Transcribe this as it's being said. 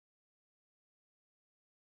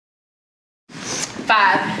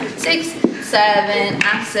5, 6, 7.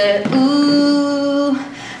 I said, ooh,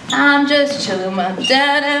 I'm just chilling with my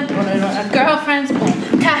dad and my girlfriends.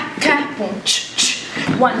 Boom, tap, tap, boom, ch, ch.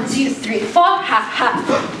 1, 2, 3, 4, ha, ha.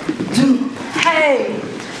 Hey,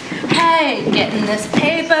 hey, getting this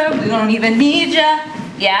paper. We don't even need ya.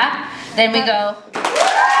 Yeah? Then we go. Great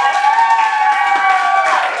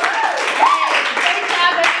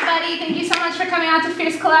job, everybody. Thank you so much for coming out to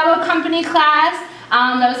Fierce Collabo Company class.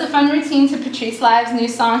 That was a fun routine to PatriceLive's new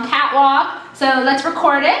song, Catwalk. So let's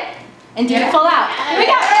record it and do it full out. Here we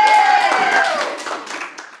go.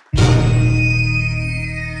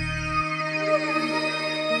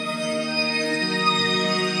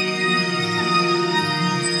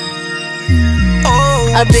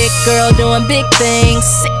 A big girl doing big things,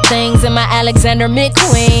 sick things in my Alexander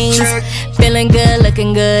McQueen. Feeling good,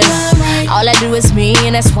 looking good. All I do is me,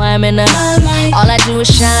 and that's why I'm in a. All I do is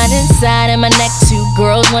shine inside in my neck. 2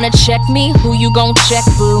 girls wanna check me, who you gon' check,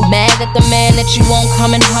 boo? Mad at the man that you want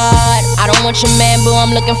coming hard. I don't want your man, boo,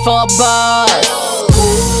 I'm looking for a boss.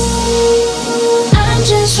 I'm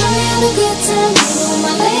just trying to have a good time with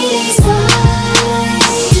my ladies.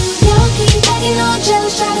 Y'all keep acting all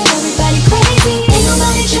jealous, driving everybody crazy. Ain't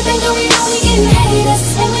nobody tripping, though we know we getting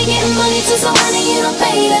haters. And we getting money too, so honey, you don't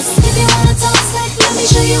fade us. If you wanna talk slack, let me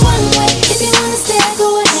show you one way. If you wanna stay,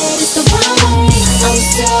 go ahead, it's the wrong way. I'm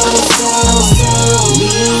so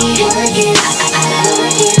me working, I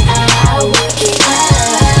work it, I work it out.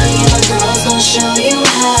 Yeah, my girl's gonna show you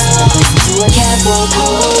how. Do a catwalk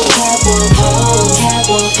pose, catwalk pose,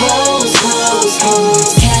 catwalk pose, pose,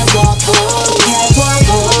 pose, catwalk pose, catwalk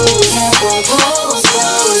pose, catwalk pose,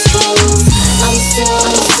 pose, pose. I'm so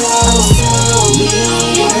me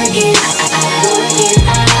working, I work it,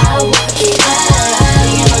 I work it out.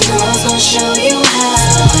 Yeah, my girl's gonna show you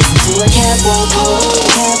how. Do a catwalk pose,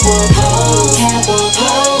 catwalk pose, catwalk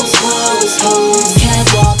pose, pose, pose,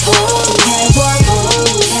 catwalk pose, catwalk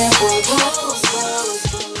pose, catwalk pose, pose,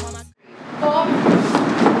 pose. 4.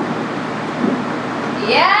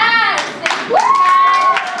 Yes! Woo!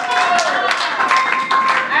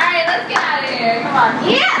 Alright, let's get out of here. Come on.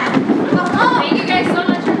 Yeah! Thank you guys so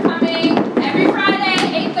much for coming. Every Friday,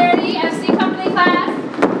 8:30, FC Company class.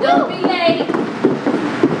 Don't be late.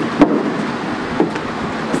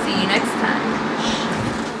 We'll see you next time.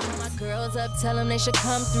 My girls up, tell them they should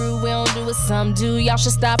come through. We don't do what some do, y'all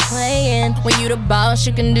should stop playing. When you the boss,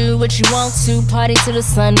 you can do what you want to. Party to the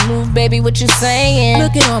sun, move, baby, what you saying?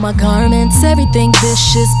 Look at all my garments, everything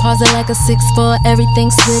vicious. Pause it like a 6'4",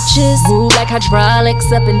 everything switches. Move like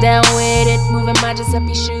hydraulics, up and down with it. Moving my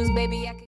Giuseppe shoes.